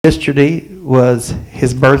Yesterday was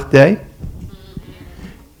his birthday.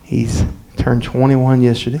 He's turned 21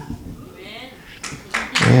 yesterday.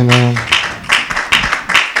 And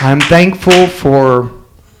I'm thankful for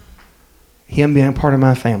him being a part of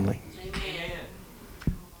my family.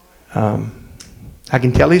 I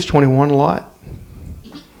can tell he's 21 a lot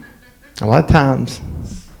of times.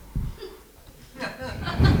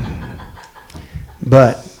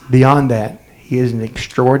 But beyond that, he is an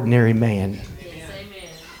extraordinary man.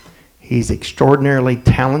 He's extraordinarily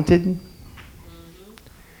talented.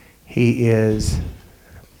 He is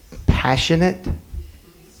passionate.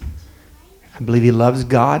 I believe he loves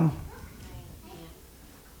God.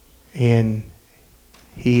 And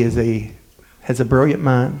he has a brilliant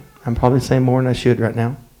mind. I'm probably saying more than I should right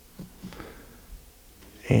now.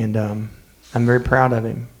 And I'm very proud of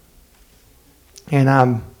him. And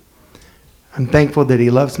I'm thankful that he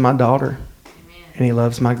loves my daughter. And he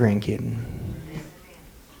loves my grandkid.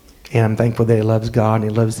 And I'm thankful that he loves God and he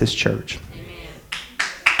loves this church. Amen.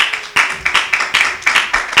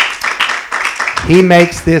 He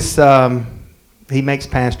makes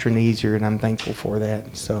pastoring easier, and I'm thankful for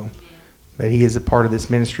that. So, but he is a part of this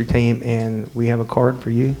ministry team, and we have a card for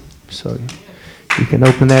you. So you can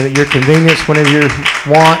open that at your convenience whenever you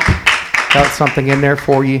want. Got something in there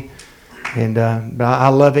for you. And but I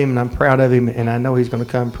love him, and I'm proud of him, and I know he's going to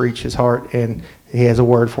come preach his heart, and he has a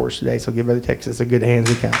word for us today. So give Brother Texas a good hand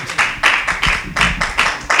as he comes.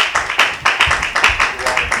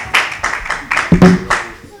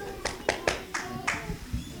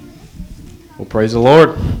 Well, praise the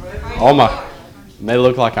Lord. May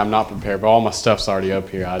look like I'm not prepared, but all my stuff's already up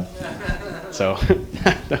here. So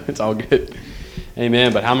it's all good.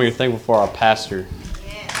 Amen. But how many are thankful for our pastor?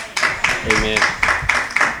 Amen.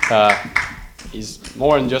 He's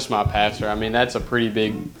more than just my pastor. I mean, that's a pretty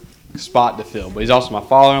big spot to fill. But he's also my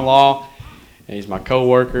father-in-law, and he's my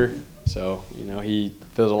co-worker. So, he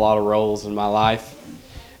fills a lot of roles in my life.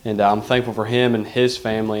 And I'm thankful for him and his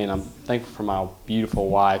family, and I'm thankful for my beautiful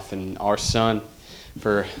wife and our son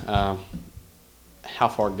for how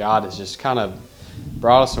far God has just kind of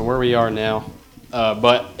brought us to where we are now.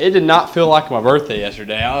 But it did not feel like my birthday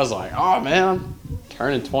yesterday. I was like, oh, man, I'm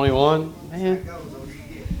turning 21. Man,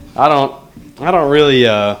 I don't really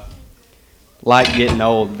like getting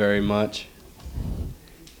old very much,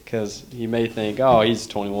 because you may think, oh, he's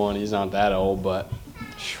 21, he's not that old, but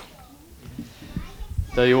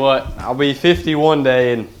tell you what, I'll be 50 one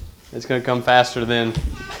day, and it's going to come faster than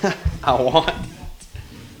I want.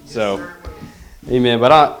 So, amen.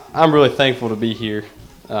 But I'm really thankful to be here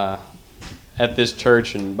at this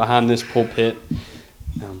church and behind this pulpit.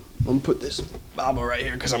 I'm going to put this Bible right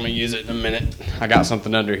here because I'm going to use it in a minute. I got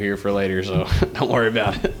something under here for later, so don't worry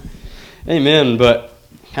about it. Amen. But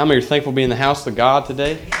how many are thankful to be in the house of God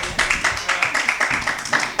today?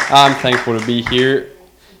 I'm thankful to be here.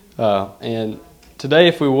 And today,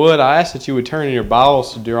 if we would, I ask that you would turn in your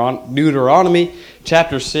Bibles to Deuteronomy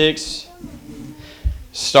chapter 6,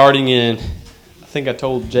 starting in, I think I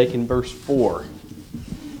told Jake in verse 4.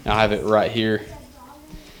 I have it right here.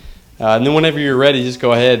 And then whenever you're ready, just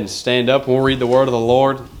go ahead and stand up, and we'll read the word of the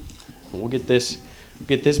Lord. And we'll get this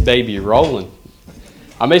baby rolling.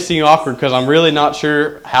 I may seem awkward because I'm really not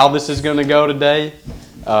sure how this is going to go today.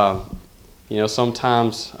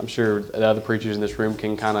 Sometimes I'm sure the other preachers in this room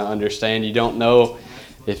can kind of understand. You don't know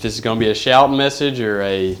if this is going to be a shouting message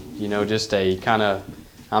or just a kind of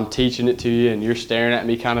I'm teaching it to you and you're staring at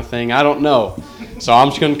me kind of thing. I don't know. So I'm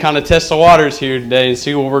just going to kind of test the waters here today and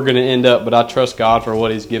see where we're going to end up. But I trust God for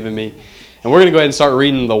what He's given me. And we're going to go ahead and start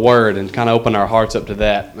reading the Word and kind of open our hearts up to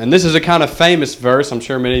that. And this is a kind of famous verse. I'm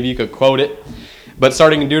sure many of you could quote it. But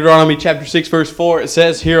starting in Deuteronomy chapter 6, verse 4, it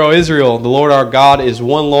says, "Hear, O Israel, the Lord our God is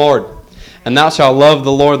one Lord. And thou shalt love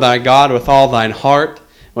the Lord thy God with all thine heart,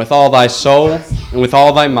 and with all thy soul, and with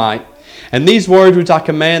all thy might. And these words which I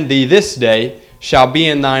command thee this day shall be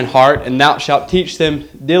in thine heart, and thou shalt teach them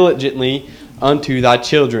diligently unto thy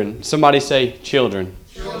children." Somebody say, children.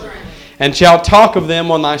 Children. "And shalt talk of them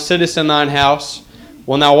when thou sittest in thine house,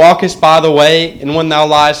 when thou walkest by the way, and when thou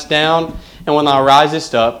liest down, and when thou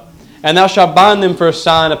risest up. And thou shalt bind them for a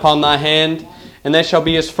sign upon thy hand, and they shall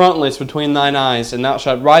be as frontlets between thine eyes, and thou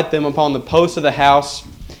shalt write them upon the posts of the house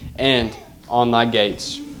and on thy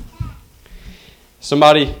gates."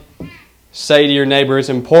 Somebody say to your neighbor, it's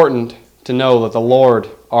important to know that the Lord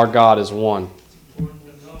our God is one.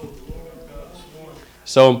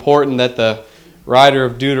 So important that the writer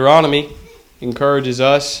of Deuteronomy encourages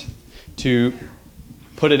us to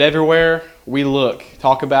put it everywhere we look.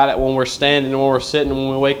 Talk about it when we're standing, when we're sitting, when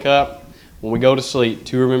we wake up, when we go to sleep,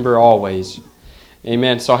 to remember always.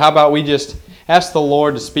 Amen. So how about we just ask the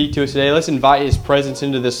Lord to speak to us today. Let's invite His presence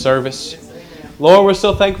into this service. Lord, we're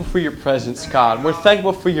so thankful for your presence, God. We're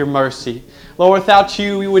thankful for your mercy. Lord, without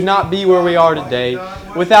you, we would not be where we are today.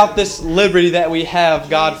 Without this liberty that we have,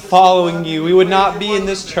 God, following you, we would not be in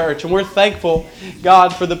this church. And we're thankful,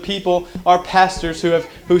 God, for the people, our pastors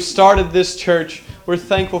who started this church. We're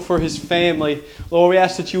thankful for his family. Lord, we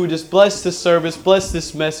ask that you would just bless this service, bless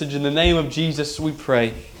this message. In the name of Jesus, we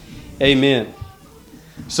pray. Amen.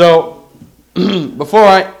 So, before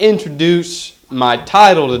I introduce my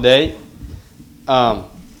title today, okay,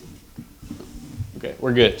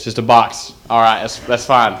 we're good. It's just a box. All right, that's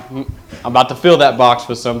fine. I'm about to fill that box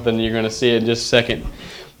with something. You're going to see it in just a second.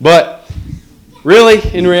 But really,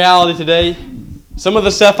 in reality today, some of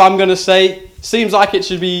the stuff I'm going to say seems like it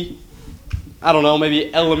should be, I don't know,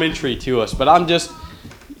 maybe elementary to us. But I'm just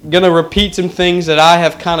going to repeat some things that I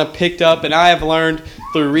have kind of picked up and I have learned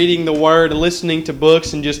through reading the Word, listening to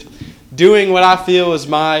books, and just doing what I feel is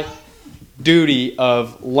my duty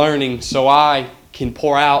of learning so I can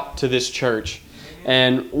pour out to this church.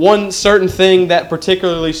 And one certain thing that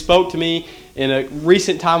particularly spoke to me in a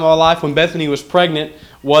recent time of my life when Bethany was pregnant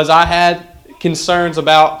was I had concerns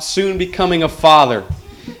about soon becoming a father.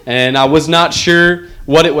 And I was not sure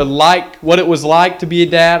what it was like to be a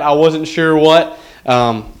dad. I wasn't sure what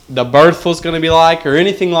the birth was going to be like or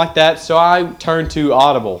anything like that. So I turned to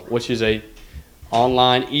Audible, which is a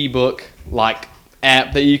online ebook like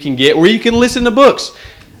app that you can get where you can listen to books.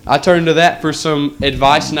 I turned to that for some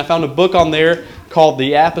advice, and I found a book on there called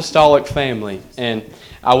The Apostolic Family. And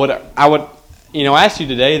I would ask you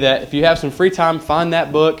today that if you have some free time, find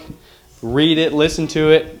that book, read it, listen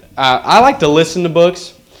to it. I like to listen to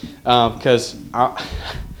books because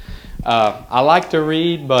I like to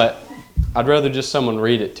read, but I'd rather just someone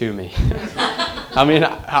read it to me. I mean,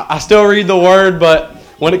 I still read the Word, but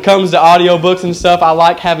when it comes to audiobooks and stuff, I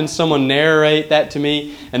like having someone narrate that to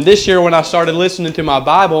me. And this year when I started listening to my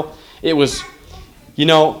Bible, it was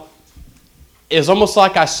almost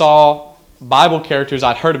like I saw Bible characters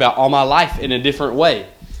I'd heard about all my life in a different way.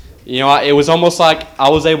 It was almost like I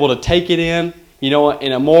was able to take it in, in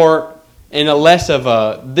a less of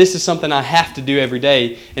a, this is something I have to do every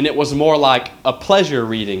day, and it was more like a pleasure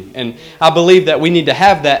reading. And I believe that we need to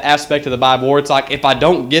have that aspect of the Bible where it's like, if I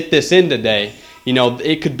don't get this in today,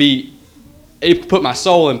 it could put my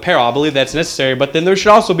soul in peril. I believe that's necessary. But then there should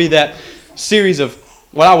also be that series of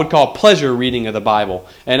what I would call pleasure reading of the Bible.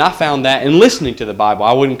 And I found that in listening to the Bible.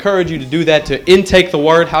 I would encourage you to do that, to intake the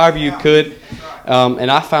Word however you could. And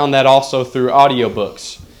I found that also through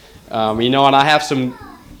audiobooks. And I have some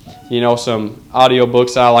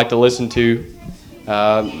audiobooks that I like to listen to.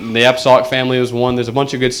 The Apostolic Family was one. There's a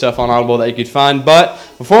bunch of good stuff on Audible that you could find. But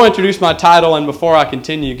before I introduce my title and before I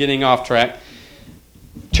continue getting off track,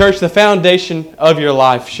 church, the foundation of your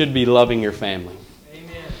life should be loving your family.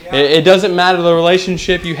 It doesn't matter the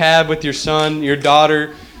relationship you have with your son, your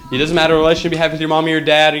daughter. It doesn't matter the relationship you have with your mom or your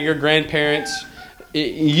dad or your grandparents.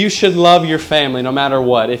 You should love your family no matter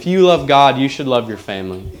what. If you love God, you should love your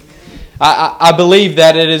family. I believe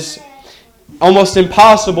that it is almost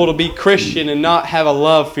impossible to be Christian and not have a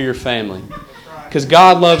love for your family. Because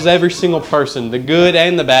God loves every single person, the good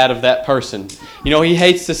and the bad of that person. He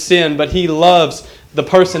hates the sin, but He loves the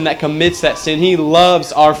person that commits that sin. He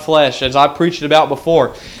loves our flesh, as I preached about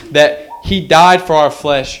before, that He died for our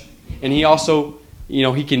flesh, and He also,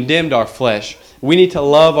 He condemned our flesh. We need to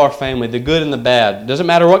love our family, the good and the bad. It doesn't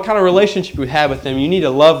matter what kind of relationship you have with them, you need to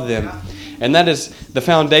love them. And that is the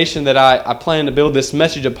foundation that I plan to build this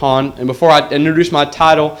message upon. And before I introduce my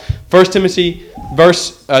title, 1 Timothy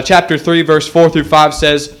chapter 3, verse 4 through 5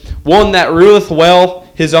 says, "One that ruleth well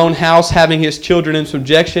his own house, having his children in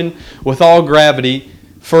subjection with all gravity.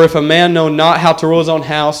 For if a man know not how to rule his own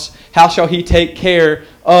house, how shall he take care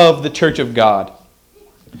of the church of God?"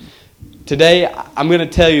 Today, I'm going to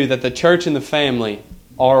tell you that the church and the family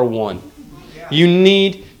are one. You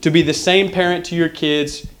need to be the same parent to your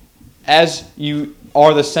kids as you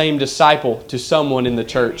are the same disciple to someone in the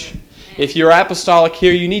church. If you're apostolic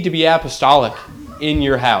here, you need to be apostolic in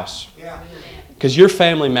your house. Because your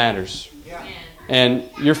family matters. And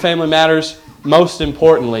your family matters most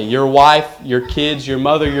importantly. Your wife, your kids, your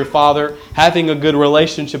mother, your father, having a good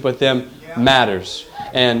relationship with them matters.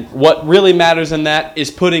 And what really matters in that is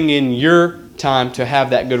putting in your time to have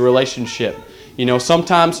that good relationship.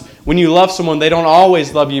 Sometimes when you love someone, they don't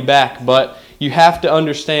always love you back, but you have to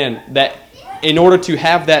understand that in order to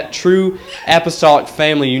have that true apostolic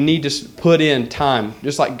family, you need to put in time,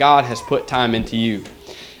 just like God has put time into you.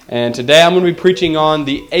 And today I'm going to be preaching on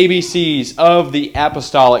the ABCs of the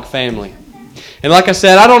apostolic family. And like I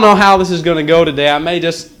said, I don't know how this is going to go today. I may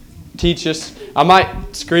just teach us I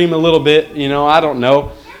might scream a little bit, I don't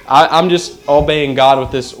know. I'm just obeying God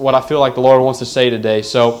with this, what I feel like the Lord wants to say today.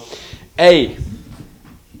 So, A,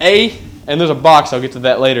 and there's a box, I'll get to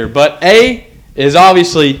that later, but A is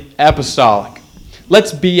obviously apostolic.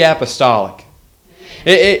 Let's be apostolic.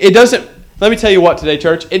 It doesn't, let me tell you what today,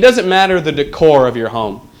 church, it doesn't matter the decor of your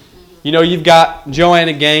home. You've got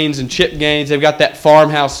Joanna Gaines and Chip Gaines. They've got that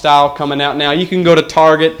farmhouse style coming out now. You can go to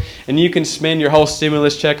Target and you can spend your whole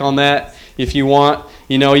stimulus check on that if you want.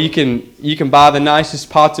 You can buy the nicest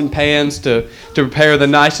pots and pans to prepare the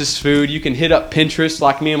nicest food. You can hit up Pinterest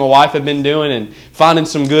like me and my wife have been doing and finding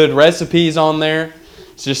some good recipes on there.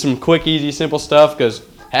 It's just some quick, easy, simple stuff because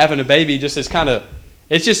having a baby just is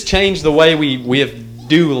it's just changed the way we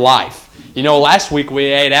do life. Last week we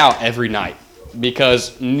ate out every night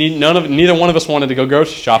because neither one of us wanted to go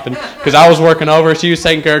grocery shopping because I was working over, she was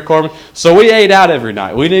taking care of Corbin. So we ate out every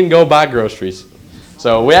night. We didn't go buy groceries.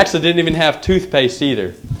 So we actually didn't even have toothpaste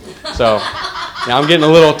either. So now I'm getting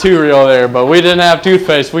a little too real there, but we didn't have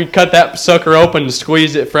toothpaste. We cut that sucker open and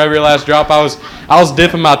squeezed it for every last drop. I was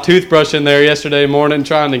dipping my toothbrush in there yesterday morning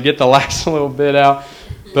trying to get the last little bit out.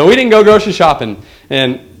 But we didn't go grocery shopping.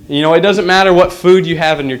 And it doesn't matter what food you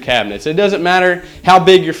have in your cabinets. It doesn't matter how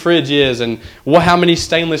big your fridge is and how many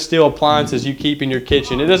stainless steel appliances you keep in your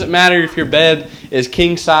kitchen. It doesn't matter if your bed is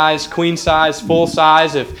king size, queen size, full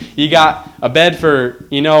size. If you got a bed for,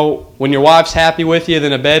 when your wife's happy with you,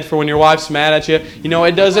 then a bed for when your wife's mad at you.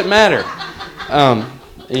 It doesn't matter.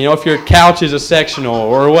 If your couch is a sectional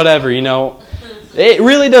or whatever, it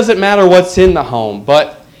really doesn't matter what's in the home.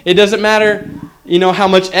 But it doesn't matter how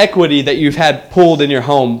much equity that you've had pulled in your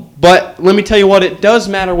home. But let me tell you what, it does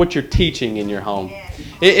matter what you're teaching in your home.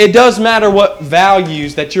 It does matter what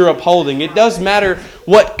values that you're upholding. It does matter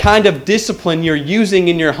what kind of discipline you're using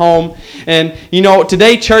in your home. And,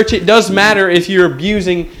 today, church, it does matter if you're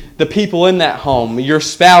abusing the people in that home, your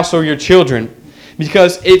spouse or your children.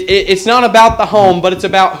 Because it's not about the home, but it's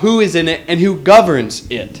about who is in it and who governs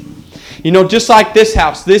it. Just like this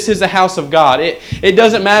house, this is a house of God. It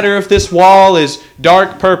doesn't matter if this wall is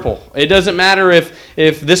dark purple. It doesn't matter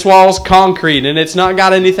if this wall is concrete and it's not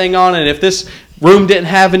got anything on it. If this room didn't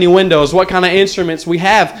have any windows, what kind of instruments we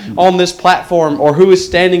have on this platform or who is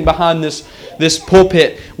standing behind this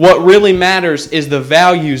pulpit. What really matters is the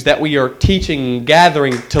values that we are teaching and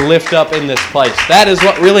gathering to lift up in this place. That is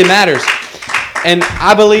what really matters. And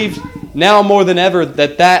I believe now more than ever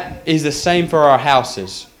that is the same for our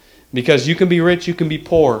houses. Because you can be rich, you can be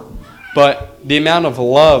poor, but the amount of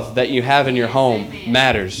love that you have in your home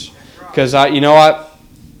matters. Because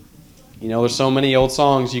there's so many old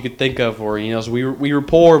songs you could think of where we were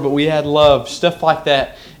poor, but we had love, stuff like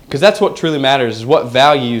that. Because that's what truly matters, is what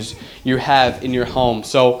values you have in your home.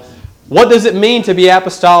 So, what does it mean to be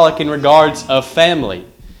apostolic in regards of family?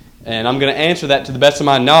 And I'm going to answer that to the best of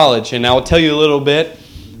my knowledge, and I will tell you a little bit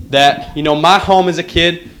that my home as a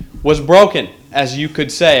kid was broken. As you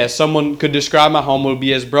could say, as someone could describe my home would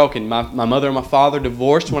be as broken. My mother and my father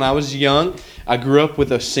divorced when I was young. I grew up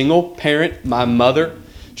with a single parent, my mother,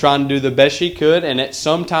 trying to do the best she could. And at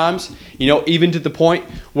sometimes, even to the point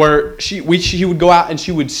where she would go out and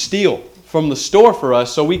she would steal from the store for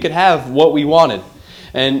us so we could have what we wanted.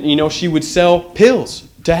 And, she would sell pills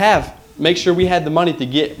to make sure we had the money to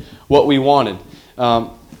get what we wanted.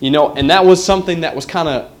 And that was something that was kind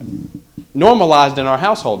of normalized in our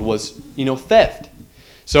household was, theft.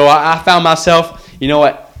 So I found myself,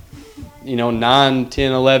 at 9,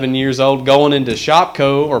 10, 11 years old going into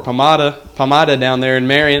Shopco or Pomada down there in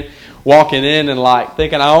Marion, walking in and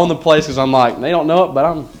thinking I own the place because I'm they don't know it, but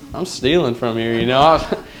I'm stealing from here,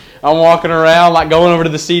 I'm walking around going over to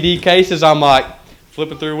the CD cases. I'm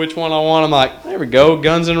flipping through which one I want. I'm there we go,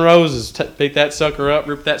 Guns N' Roses. Pick that sucker up,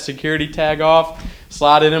 rip that security tag off,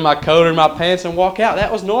 slide it in my coat or my pants and walk out.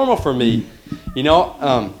 That was normal for me.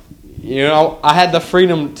 I had the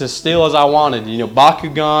freedom to steal as I wanted.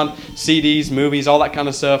 Bakugan, CDs, movies, all that kind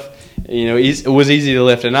of stuff. It was easy to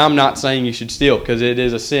lift. And I'm not saying you should steal because it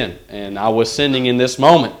is a sin. And I was sinning in this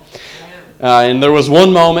moment. And there was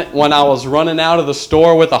one moment when I was running out of the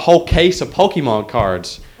store with a whole case of Pokemon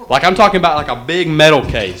cards. I'm talking about a big metal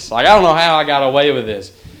case. I don't know how I got away with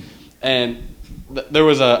this. And there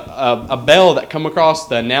was a bell that come across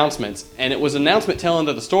the announcements, and it was an announcement telling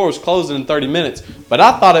that the store was closing in 30 minutes, but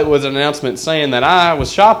I thought it was an announcement saying that I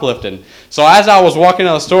was shoplifting. So as I was walking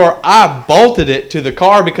out of the store, I bolted it to the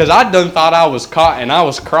car because I done thought I was caught, and I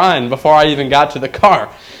was crying before I even got to the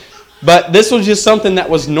car. But this was just something that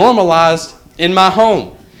was normalized in my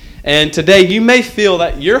home. And today you may feel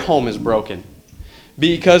that your home is broken.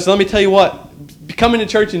 Because let me tell you what, coming to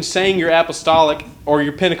church and saying you're apostolic or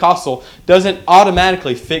you're Pentecostal doesn't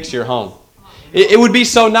automatically fix your home. It would be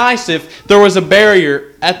so nice if there was a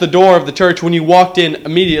barrier at the door of the church. When you walked in,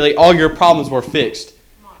 immediately all your problems were fixed.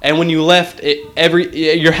 And when you left,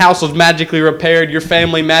 your house was magically repaired. Your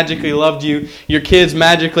family magically loved you. Your kids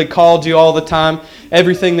magically called you all the time.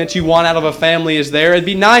 Everything that you want out of a family is there. It'd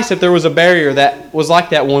be nice if there was a barrier that was like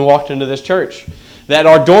that when we walked into this church. That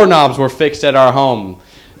our doorknobs were fixed at our home.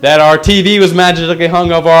 That our TV was magically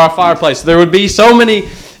hung over our fireplace. There would be so many,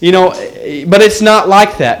 but it's not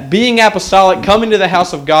like that. Being apostolic, coming to the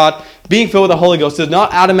house of God, being filled with the Holy Ghost does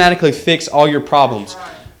not automatically fix all your problems.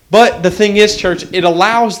 But the thing is, church, it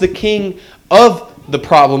allows the king of the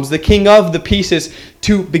problems, the king of the pieces,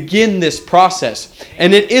 to begin this process.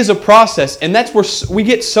 And it is a process, and that's where we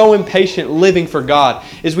get so impatient living for God,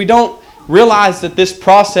 is we don't realize that this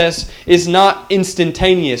process is not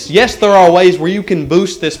instantaneous. Yes, there are ways where you can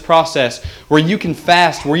boost this process, where you can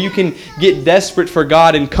fast, where you can get desperate for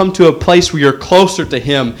God and come to a place where you're closer to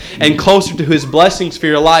Him and closer to His blessings for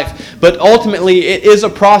your life. But ultimately, it is a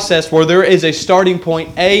process where there is a starting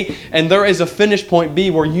point A and there is a finish point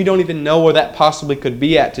B where you don't even know where that possibly could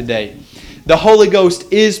be at today. The Holy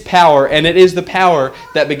Ghost is power, and it is the power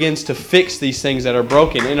that begins to fix these things that are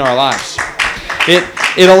broken in our lives.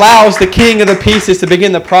 It allows the king of the pieces to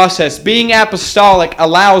begin the process. Being apostolic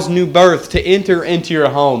allows new birth to enter into your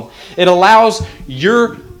home. It allows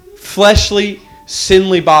your fleshly,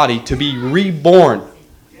 sinly body to be reborn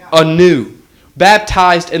anew,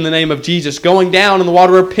 baptized in the name of Jesus, going down in the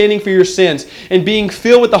water, repenting for your sins, and being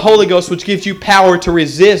filled with the Holy Ghost, which gives you power to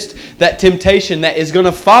resist that temptation that is going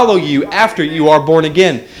to follow you after you are born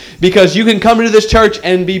again. Because you can come into this church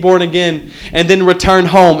and be born again and then return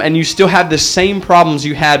home and you still have the same problems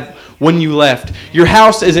you had when you left. Your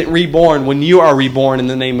house isn't reborn when you are reborn in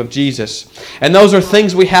the name of Jesus. And those are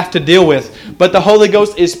things we have to deal with. But the Holy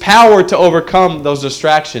Ghost is power to overcome those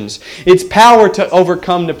distractions. It's power to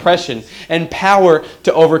overcome depression and power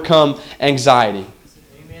to overcome anxiety.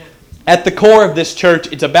 Amen. At the core of this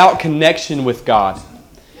church, it's about connection with God.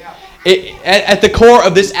 At the core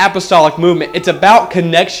of this apostolic movement, it's about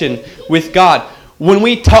connection with God. When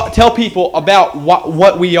we tell people about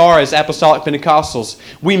what we are as apostolic Pentecostals,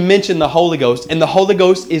 we mention the Holy Ghost. And the Holy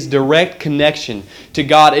Ghost is direct connection to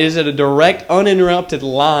God. It is a direct, uninterrupted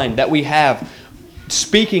line that we have,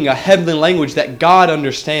 speaking a heavenly language that God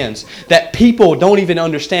understands, that people don't even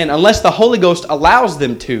understand unless the Holy Ghost allows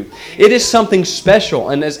them to. It is something special.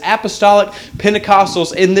 And as apostolic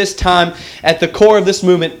Pentecostals in this time, at the core of this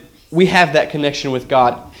movement, we have that connection with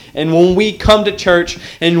God. And when we come to church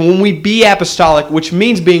and when we be apostolic, which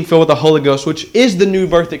means being filled with the Holy Ghost, which is the new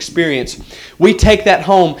birth experience, we take that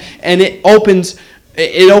home and it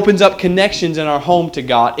opens up connections in our home to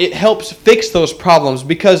God. It helps fix those problems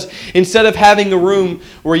because instead of having a room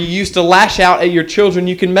where you used to lash out at your children,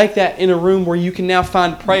 you can make that in a room where you can now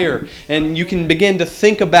find prayer and you can begin to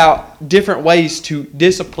think about different ways to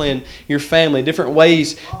discipline your family, different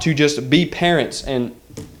ways to just be parents. And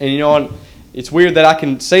it's weird that I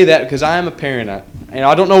can say that because I am a parent.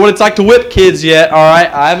 I don't know what it's like to whip kids yet, all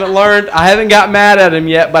right? I haven't got mad at them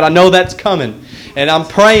yet, but I know that's coming. And I'm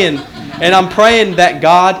praying that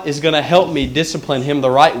God is going to help me discipline him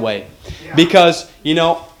the right way. Because,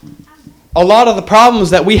 a lot of the problems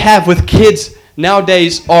that we have with kids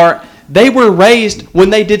nowadays are they were raised when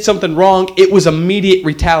they did something wrong, it was immediate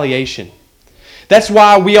retaliation. That's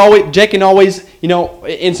why Jake can always,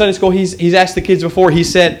 in Sunday school, he's asked the kids before, he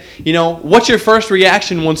said, what's your first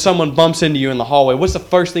reaction when someone bumps into you in the hallway? What's the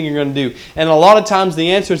first thing you're going to do? And a lot of times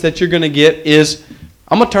the answers that you're going to get is,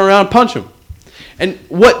 I'm going to turn around and punch him. And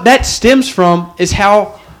what that stems from is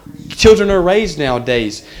how children are raised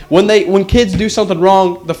nowadays. When kids do something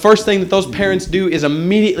wrong, the first thing that those parents do is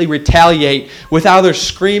immediately retaliate with either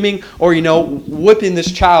screaming or whipping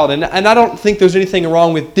this child. And I don't think there's anything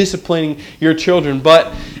wrong with disciplining your children,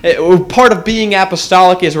 but part of being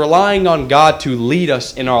apostolic is relying on God to lead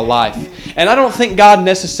us in our life. And I don't think God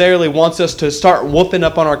necessarily wants us to start whooping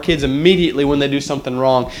up on our kids immediately when they do something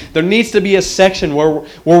wrong. There needs to be a section where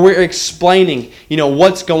we're explaining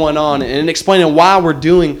what's going on and explaining why we're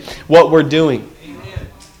doing what we're doing.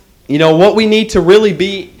 What we need to really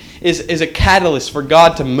be is a catalyst for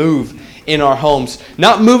God to move in our homes.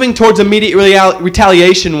 Not moving towards immediate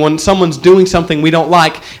retaliation when someone's doing something we don't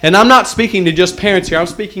like. And I'm not speaking to just parents here. I'm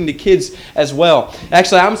speaking to kids as well.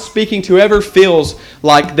 Actually, I'm speaking to whoever feels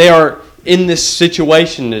like they are in this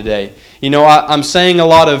situation today. I'm saying a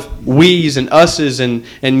lot of we's and us's and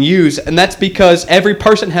you's, and that's because every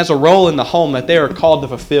person has a role in the home that they are called to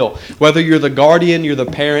fulfill. Whether you're the guardian, you're the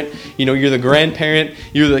parent, you're the grandparent,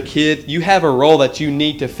 you're the kid, you have a role that you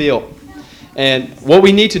need to fill. And what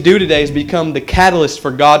we need to do today is become the catalyst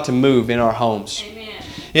for God to move in our homes. Amen.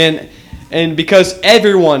 And And because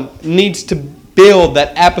everyone needs to build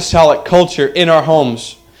that apostolic culture in our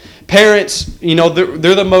homes. Parents,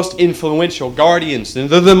 they're the most influential guardians. And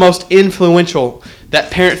they're the most influential,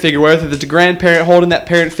 that parent figure, whether it's a grandparent holding that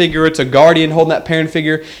parent figure, it's a guardian holding that parent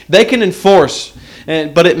figure. They can enforce,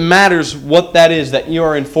 but it matters what that is that you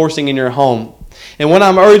are enforcing in your home. And what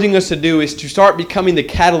I'm urging us to do is to start becoming the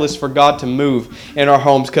catalyst for God to move in our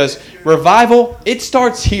homes. Because revival, it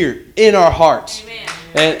starts here in our hearts.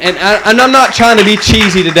 And I'm not trying to be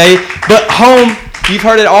cheesy today, but home, you've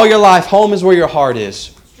heard it all your life, home is where your heart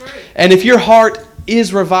is. And if your heart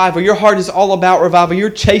is revival, your heart is all about revival, you're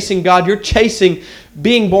chasing God, you're chasing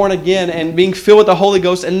being born again and being filled with the Holy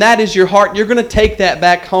Ghost, and that is your heart, you're going to take that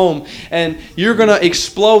back home and you're going to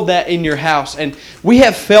explode that in your house. And we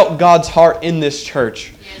have felt God's heart in this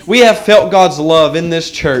church. We have felt God's love in this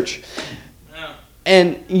church.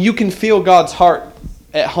 And you can feel God's heart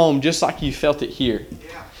at home just like you felt it here.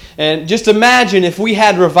 And just imagine if we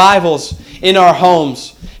had revivals in our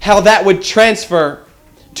homes, how that would transfer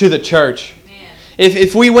to the church.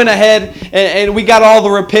 If we went ahead and we got all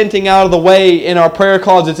the repenting out of the way in our prayer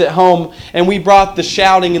closets at home, and we brought the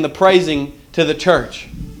shouting and the praising to the church.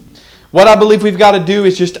 What I believe we've got to do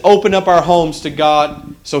is just open up our homes to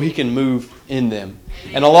God so He can move in them.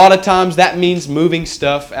 And a lot of times that means moving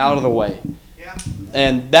stuff out of the way.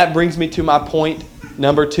 And that brings me to my point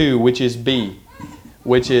number 2, which is B,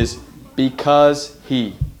 which is because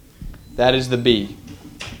He. That is the B.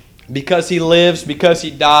 Because He lives, because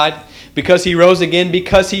He died, because He rose again,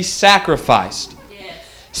 because He sacrificed. Yes.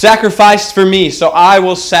 Sacrificed for me, so I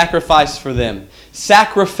will sacrifice for them.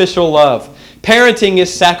 Sacrificial love. Parenting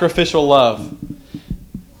is sacrificial love.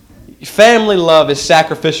 Family love is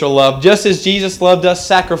sacrificial love. Just as Jesus loved us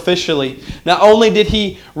sacrificially, not only did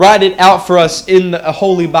He write it out for us in the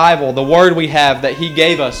Holy Bible, the Word we have that He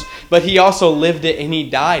gave us, but He also lived it and He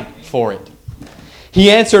died for it. He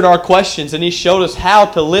answered our questions and He showed us how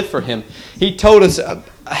to live for Him. He told us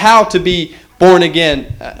how to be born again,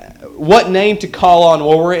 what name to call on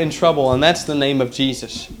when we're in trouble, and that's the name of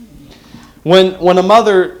Jesus. When a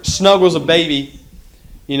mother snuggles a baby,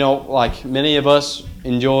 like many of us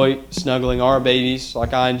enjoy snuggling our babies,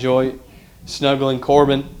 like I enjoy snuggling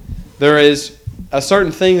Corbin, there is a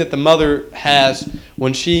certain thing that the mother has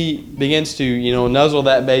when she begins to, nuzzle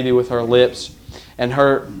that baby with her lips, and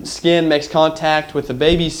her skin makes contact with the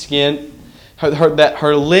baby's skin,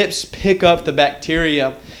 her lips pick up the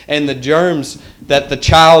bacteria and the germs that the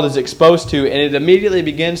child is exposed to, and it immediately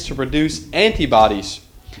begins to produce antibodies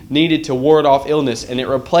needed to ward off illness, and it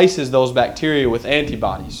replaces those bacteria with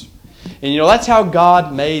antibodies. And that's how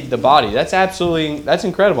God made the body. That's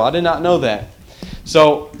incredible. I did not know that.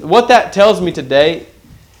 So what that tells me today,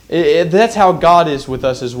 that's how God is with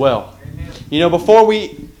us as well. Before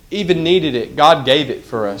we even needed it, God gave it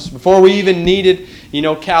for us. Before we even needed,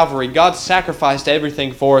 Calvary, God sacrificed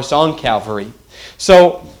everything for us on Calvary.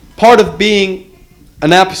 So part of being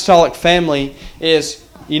an apostolic family is,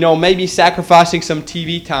 maybe sacrificing some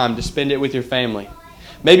TV time to spend it with your family.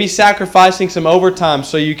 Maybe sacrificing some overtime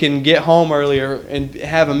so you can get home earlier and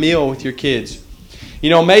have a meal with your kids.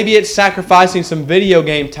 Maybe it's sacrificing some video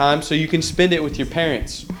game time so you can spend it with your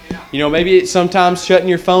parents. Maybe it's sometimes shutting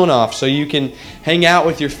your phone off so you can hang out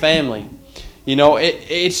with your family.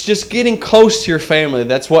 It's just getting close to your family.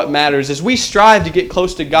 That's what matters. As we strive to get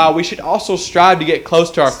close to God, we should also strive to get close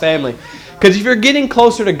to our family. Because if you're getting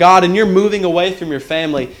closer to God and you're moving away from your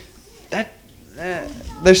family, the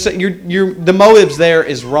motives there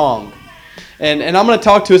is wrong. And I'm going to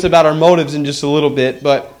talk to us about our motives in just a little bit.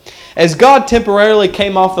 But as God temporarily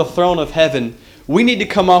came off the throne of heaven, we need to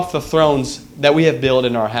come off the thrones that we have built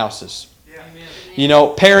in our houses.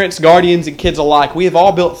 Parents, guardians, and kids alike, we have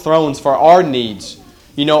all built thrones for our needs.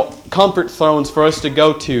 Comfort thrones for us to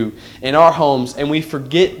go to in our homes, and we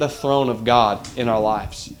forget the throne of God in our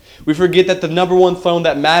lives. We forget that the number one throne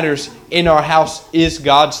that matters in our house is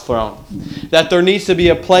God's throne. That there needs to be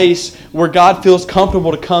a place where God feels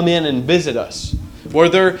comfortable to come in and visit us. Where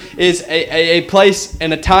there is a place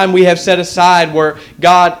and a time we have set aside where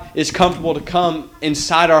God is comfortable to come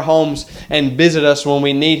inside our homes and visit us when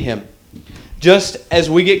we need Him. Just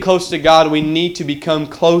as we get close to God, we need to become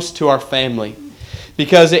close to our family.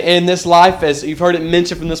 Because in this life, as you've heard it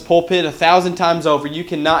mentioned from this pulpit 1,000 times over, you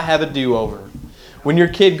cannot have a do-over. When your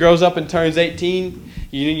kid grows up and turns 18,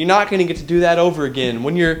 you're not going to get to do that over again.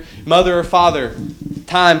 When your mother or father,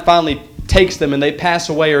 time finally takes them and they pass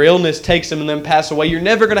away, or illness takes them and then pass away, you're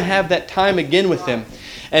never going to have that time again with them.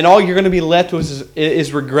 And all you're going to be left with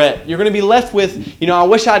is regret. You're going to be left with, I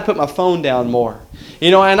wish I'd put my phone down more.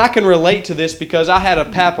 And I can relate to this because I had a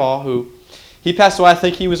papa who, he passed away, I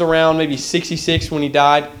think he was around maybe 66 when he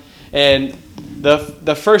died. And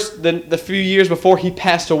the few years before he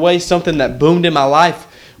passed away, something that boomed in my life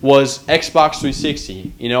was Xbox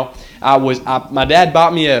 360. You know, my dad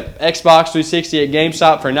bought me a Xbox 360 at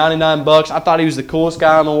GameStop for $99. I thought he was the coolest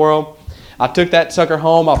guy in the world. I took that sucker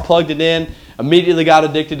home, I plugged it in, immediately got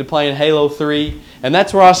addicted to playing Halo 3, and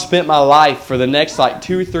that's where I spent my life for the next like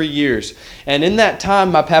 2 or 3 years. And in that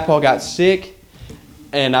time, my papa got sick,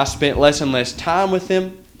 and I spent less and less time with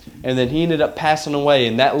him. And then he ended up passing away,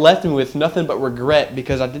 and that left me with nothing but regret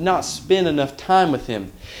because I did not spend enough time with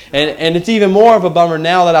him. And it's even more of a bummer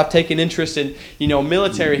now that I've taken interest in,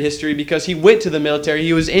 military history, because he went to the military.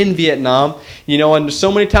 He was in Vietnam, and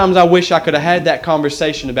so many times I wish I could have had that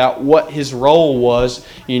conversation about what his role was,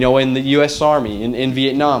 in the U.S. Army in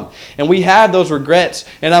Vietnam. And we have those regrets,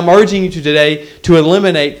 and I'm urging you today to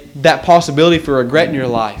eliminate that possibility for regret in your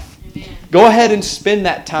life. Go ahead and spend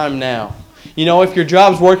that time now. If your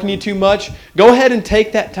job's working you too much, go ahead and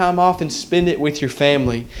take that time off and spend it with your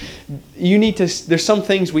family. There's some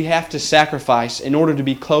things we have to sacrifice in order to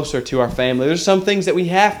be closer to our family. There's some things that we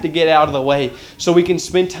have to get out of the way so we can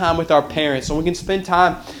spend time with our parents, so we can spend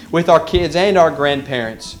time with our kids and our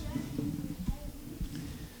grandparents.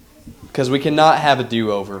 Because we cannot have a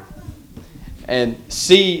do-over. And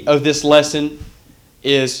C of this lesson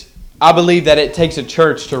is, I believe that it takes a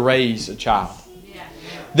church to raise a child.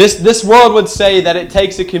 This world would say that it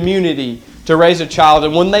takes a community to raise a child.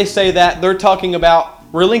 And when they say that, they're talking about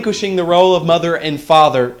relinquishing the role of mother and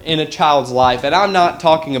father in a child's life. And I'm not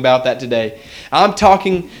talking about that today. I'm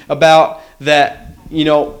talking about that,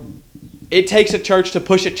 it takes a church to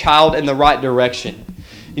push a child in the right direction.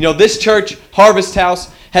 This church, Harvest House,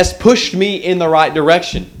 has pushed me in the right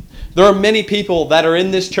direction. There are many people that are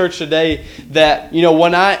in this church today that,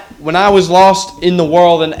 when I was lost in the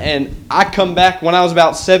world and I come back when I was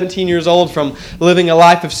about 17 years old from living a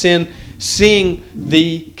life of sin, seeing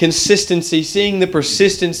the consistency, seeing the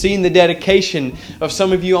persistence, seeing the dedication of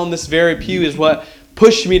some of you on this very pew is what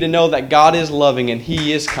pushed me to know that God is loving and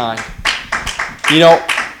He is kind.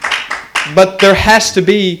 But there has to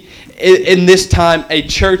be, in this time, a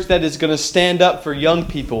church that is going to stand up for young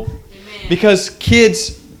people. Amen. Because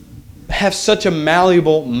kids have such a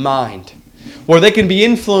malleable mind where they can be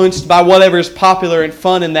influenced by whatever is popular and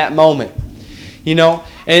fun in that moment.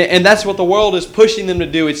 And that's what the world is pushing them to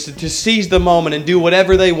do. It's to seize the moment and do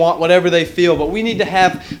whatever they want, whatever they feel. But we need to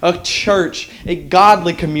have a church, a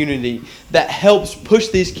godly community that helps push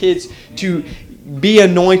these kids to be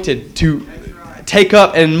anointed, to take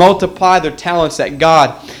up and multiply their talents that God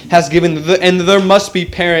has given them. And there must be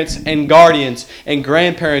parents and guardians and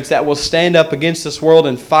grandparents that will stand up against this world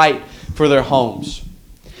and fight for their homes.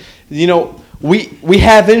 We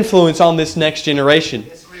have influence on this next generation.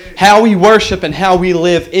 How we worship and how we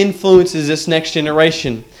live influences this next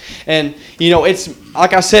generation. And, it's,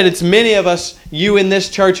 like I said, it's many of us, you in this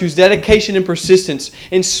church, whose dedication and persistence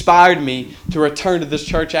inspired me to return to this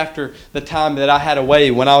church after the time that I had away,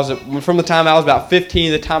 from the time I was about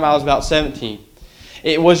 15 to the time I was about 17.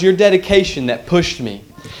 It was your dedication that pushed me.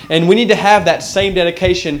 And we need to have that same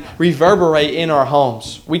dedication reverberate in our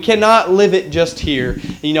homes. We cannot live it just here,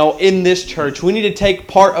 in this church. We need to take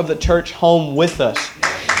part of the church home with us.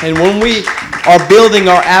 And when we are building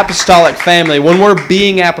our apostolic family, when we're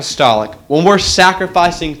being apostolic, when we're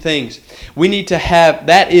sacrificing things, we need to have,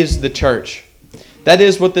 that is the church. That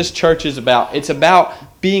is what this church is about. It's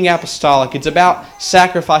about being apostolic. It's about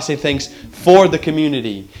sacrificing things for the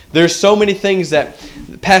community. There's so many things that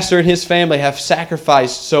the pastor and his family have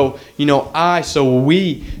sacrificed so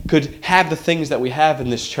we could have the things that we have in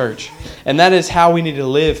this church. And that is how we need to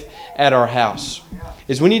live at our house.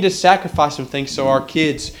 Is we need to sacrifice some things so our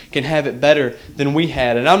kids can have it better than we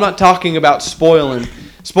had. And I'm not talking about spoiling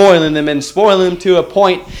them, and spoiling them to a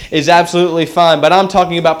point is absolutely fine, but I'm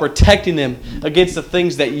talking about protecting them against the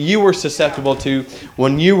things that you were susceptible to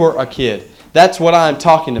when you were a kid. That's what I'm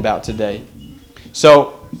talking about today.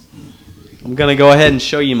 So, I'm going to go ahead and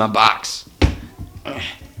show you my box.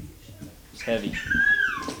 It's heavy.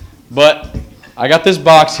 But, I got this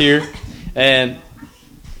box here, and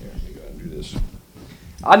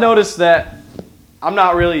I noticed that I'm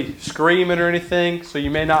not really screaming or anything, so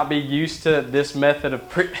you may not be used to this method of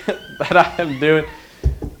that I am doing.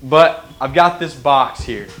 But I've got this box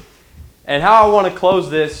here. And how I want to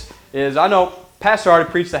close this is, I know Pastor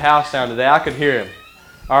already preached the house down today. I could hear him.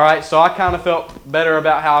 All right, so I kind of felt better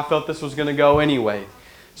about how I felt this was going to go anyway.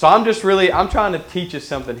 So I'm trying to teach us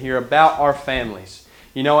something here about our families.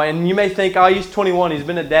 And you may think, oh, he's 21. He's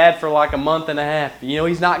been a dad for like a month and a half.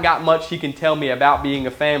 He's not got much he can tell me about being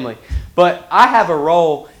a family. But I have a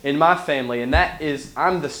role in my family, and that is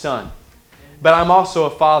I'm the son. But I'm also a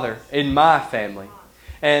father in my family.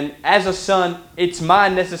 And as a son, it's my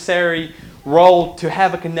necessary role to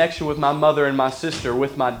have a connection with my mother and my sister,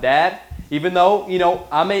 with my dad. Even though,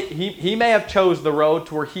 he may have chose the road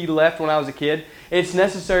to where he left when I was a kid, it's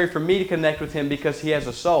necessary for me to connect with him because he has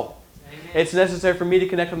a soul. Amen. It's necessary for me to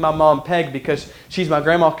connect with my mom, Peg, because she's my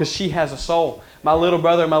grandma, because she has a soul. My little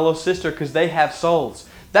brother and my little sister, because they have souls.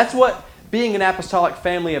 That's what being an apostolic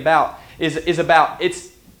family is about.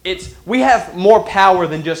 We have more power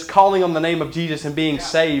than just calling on the name of Jesus and being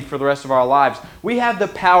saved for the rest of our lives. We have the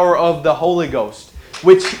power of the Holy Ghost,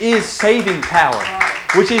 which is saving power,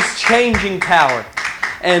 which is changing power.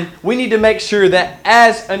 And we need to make sure that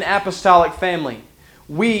as an apostolic family,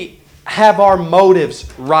 we have our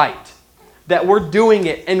motives right. That we're doing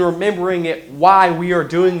it and remembering it, why we are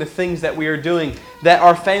doing the things that we are doing. That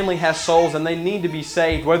our family has souls and they need to be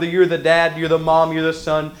saved. Whether you're the dad, you're the mom, you're the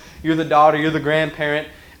son, you're the daughter, you're the grandparent.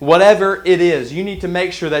 Whatever it is, you need to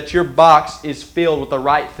make sure that your box is filled with the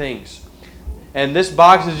right things. And this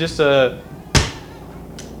box is just a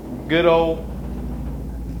good old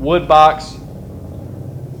wood box.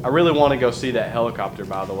 I really want to go see that helicopter,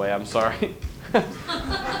 by the way. I'm sorry.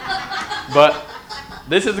 But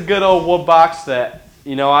this is a good old wood box that,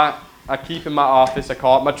 I keep in my office. I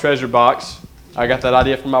call it my treasure box. I got that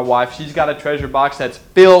idea from my wife. She's got a treasure box that's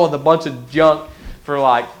filled with a bunch of junk for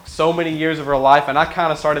like so many years of her life. And I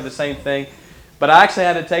kind of started the same thing. But I actually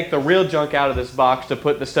had to take the real junk out of this box to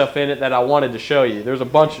put the stuff in it that I wanted to show you. There's a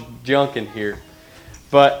bunch of junk in here.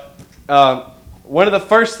 But one of the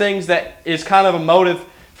first things that is kind of a motive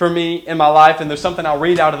for me in my life, and there's something I'll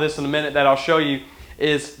read out of this in a minute that I'll show you,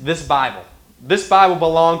 is this Bible. This Bible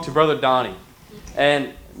belonged to Brother Donnie.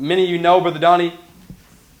 And many of you know Brother Donnie.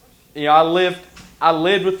 I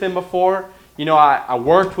lived with him before. I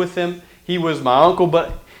worked with him. He was my uncle,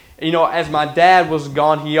 but as my dad was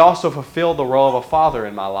gone, he also fulfilled the role of a father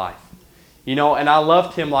in my life. And I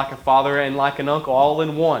loved him like a father and like an uncle all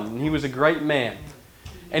in one. And he was a great man.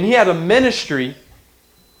 And he had a ministry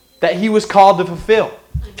that he was called to fulfill.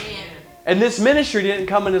 Amen. And this ministry didn't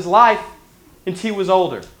come in his life until he was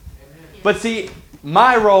older. Amen. But see,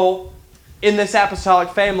 my role in this apostolic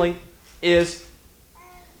family is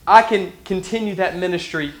I can continue that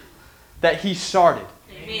ministry that he started.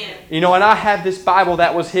 Amen. And I have this Bible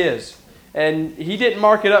that was his. And he didn't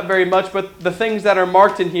mark it up very much, but the things that are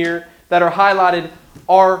marked in here that are highlighted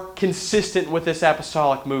are consistent with this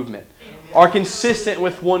apostolic movement. Amen. Are consistent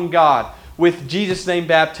with one God, with Jesus' name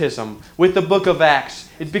baptism, with the book of Acts.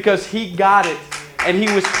 It's because he got it and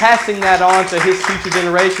he was passing that on to his future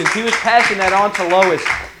generations. He was passing that on to Lois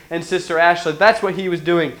and Sister Ashley. That's what he was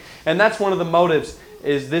doing. And that's one of the motives,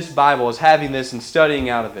 is this Bible, is having this and studying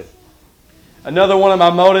out of it. Another one of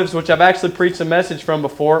my motives, which I've actually preached a message from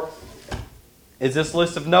before, is this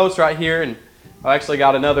list of notes right here. And I actually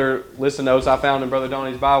got another list of notes I found in Brother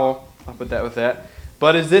Donnie's Bible. I'll put that with that.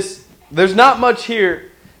 But there's not much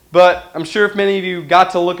here, but I'm sure if many of you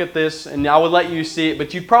got to look at this, and I would let you see it,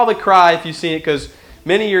 but you'd probably cry if you see it, because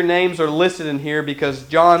many of your names are listed in here because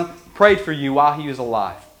John prayed for you while he was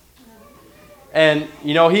alive. And,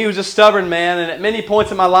 he was a stubborn man, and at many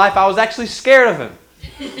points in my life, I was actually scared of him.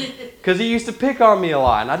 Because he used to pick on me a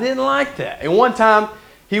lot, and I didn't like that. And one time,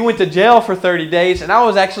 he went to jail for 30 days, and I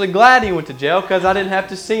was actually glad he went to jail because I didn't have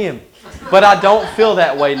to see him. But I don't feel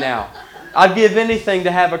that way now. I'd give anything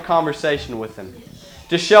to have a conversation with him,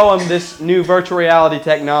 to show him this new virtual reality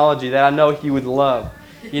technology that I know he would love.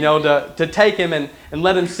 To take him and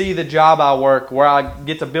let him see the job I work, where I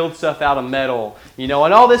get to build stuff out of metal, and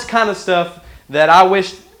all this kind of stuff that I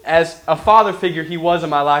wish, as a father figure he was in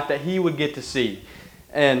my life, that he would get to see.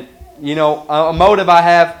 And, a motive I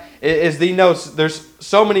have is the notes. There's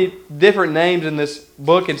so many different names in this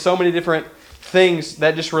book and so many different things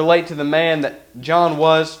that just relate to the man that John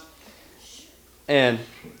was. And,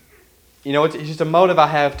 it's just a motive I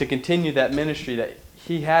have to continue that ministry that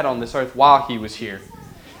he had on this earth while he was here.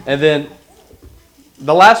 And then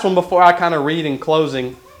the last one before I kind of read in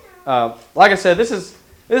closing, like I said, this is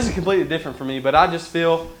completely different for me, but I just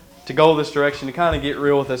feel to go this direction, to kind of get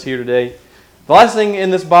real with us here today. The last thing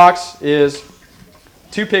in this box is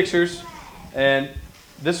 2 pictures, and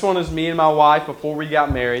this one is me and my wife before we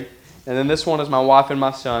got married, and then this one is my wife and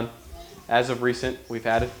my son. As of recent, we've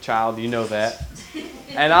had a child, you know that.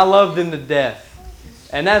 And I love them to death.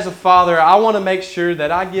 And as a father, I want to make sure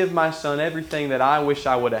that I give my son everything that I wish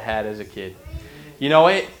I would have had as a kid.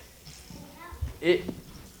 I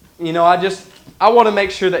want to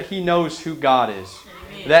make sure that he knows who God is.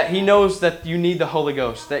 Amen. That he knows that you need the Holy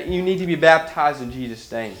Ghost, that you need to be baptized in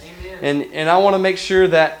Jesus' name. And I want to make sure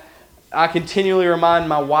that I continually remind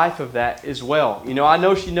my wife of that as well. I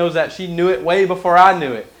know she knows that. She knew it way before I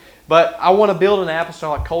knew it. But I want to build an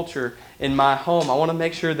apostolic culture in my home. I want to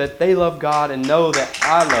make sure that they love God and know that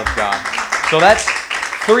I love God. So that's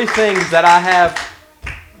 3 things that I have,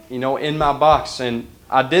 in my box. And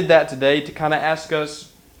I did that today to kind of ask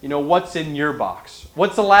us, what's in your box?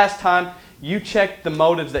 What's the last time you checked the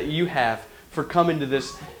motives that you have for coming to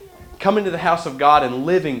the house of God and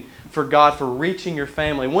living for God, for reaching your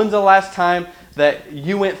family? When's the last time that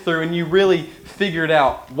you went through and you really figured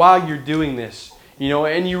out while you're doing this,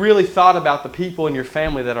 and you really thought about the people in your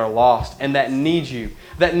family that are lost and that need you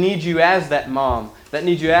as that mom, that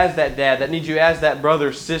need you as that dad, that need you as that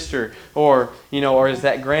brother, sister, or as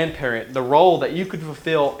that grandparent, the role that you could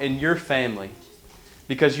fulfill in your family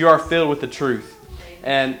because you are filled with the truth.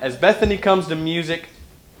 And as Bethany comes to music,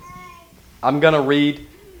 I'm going to read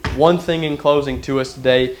one thing in closing to us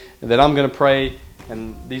today, and then I'm going to pray,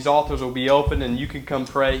 and these altars will be open, and you can come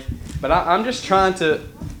pray. But I'm just trying to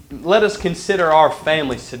let us consider our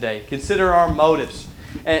families today, consider our motives,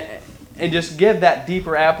 and just give that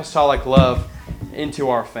deeper apostolic love into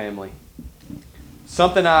our family.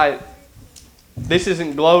 This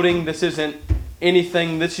isn't gloating, this isn't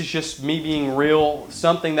anything, this is just me being real.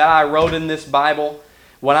 Something that I wrote in this Bible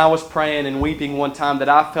when I was praying and weeping one time that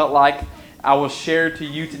I felt like I will share to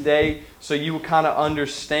you today, so you will kind of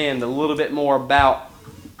understand a little bit more about,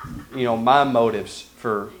 my motives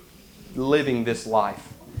for living this life.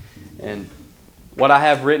 And what I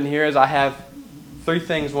have written here is I have 3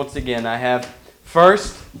 things once again. I have,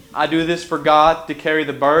 first, I do this for God to carry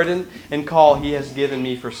the burden and call He has given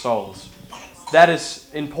me for souls. That is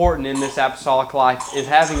important in this apostolic life, is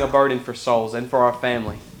having a burden for souls and for our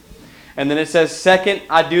family. And then it says, second,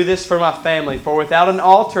 I do this for my family, for without an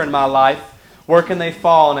altar in my life, where can they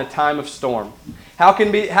fall in a time of storm? How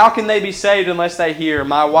can they be saved unless they hear?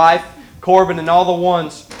 My wife, Corbin, and all the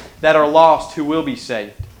ones that are lost who will be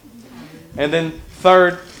saved. And then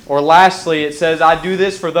third, or lastly, it says, I do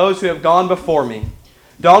this for those who have gone before me.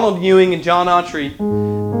 Donald Ewing and John Autry,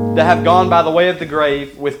 that have gone by the way of the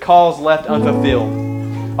grave with calls left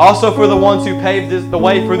unfulfilled. Also for the ones who paved the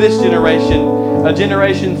way for this generation, a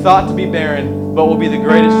generation thought to be barren, but will be the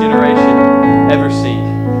greatest generation ever seen.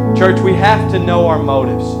 Church, we have to know our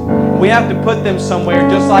motives. We have to put them somewhere,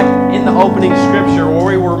 just like in the opening scripture, where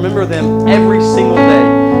we will remember them every single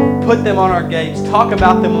day. Put them on our gates. Talk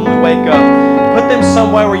about them when we wake up. Put them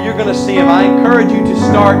somewhere where you're going to see them. I encourage you to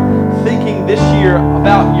start thinking this year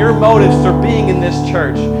about your motives for being in this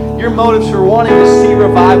church. Your motives for wanting to see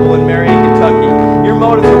revival in Marion, Kentucky. Your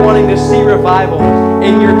motives for wanting to see revival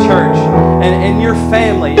in your church and in your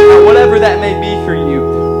family, whatever that may be for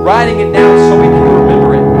you. Writing it down so we can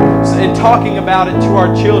remember it. And talking about it to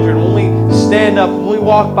our children when we stand up, when we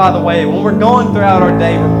walk by the way, when we're going throughout our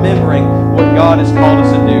day, remembering what God has called us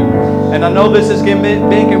to do. And I know this has been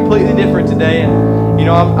completely different today, and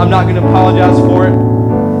I'm not going to apologize for it,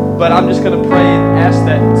 but I'm just going to pray and ask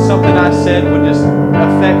that something I said would just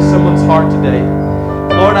affect someone's heart today.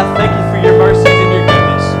 Lord, I thank you for your mercies and your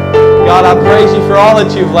goodness. God, I praise you for all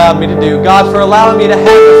that you've allowed me to do. God, for allowing me to have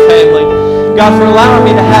a family. God, for allowing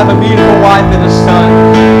me to have a beautiful wife and a son.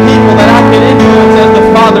 People that I can influence as the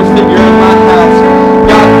father figure in my house.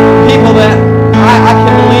 God, people that I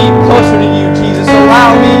can lead closer to you, Jesus.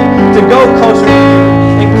 Allow me to go closer to you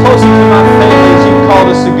and closer to my family as you've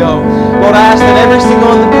called us to go. Lord, I ask that every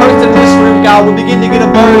single person in this room, God, will begin to get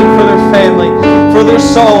a burden for their family, for their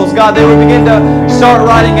souls. God, they will begin to start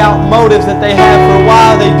writing out motives that they have for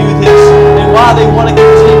why they do this and why they want to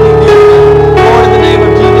continue doing it. Lord, in the name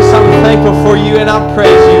of Jesus, I'm thankful for you and I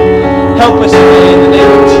praise you. Help us today in the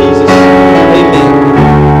name of Jesus. Amen.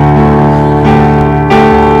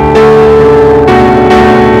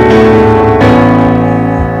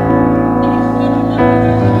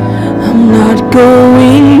 I'm not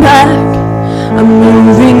going back, I'm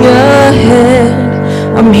moving ahead.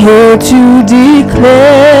 I'm here to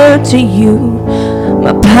declare to you,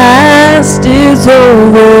 my past is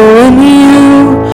over.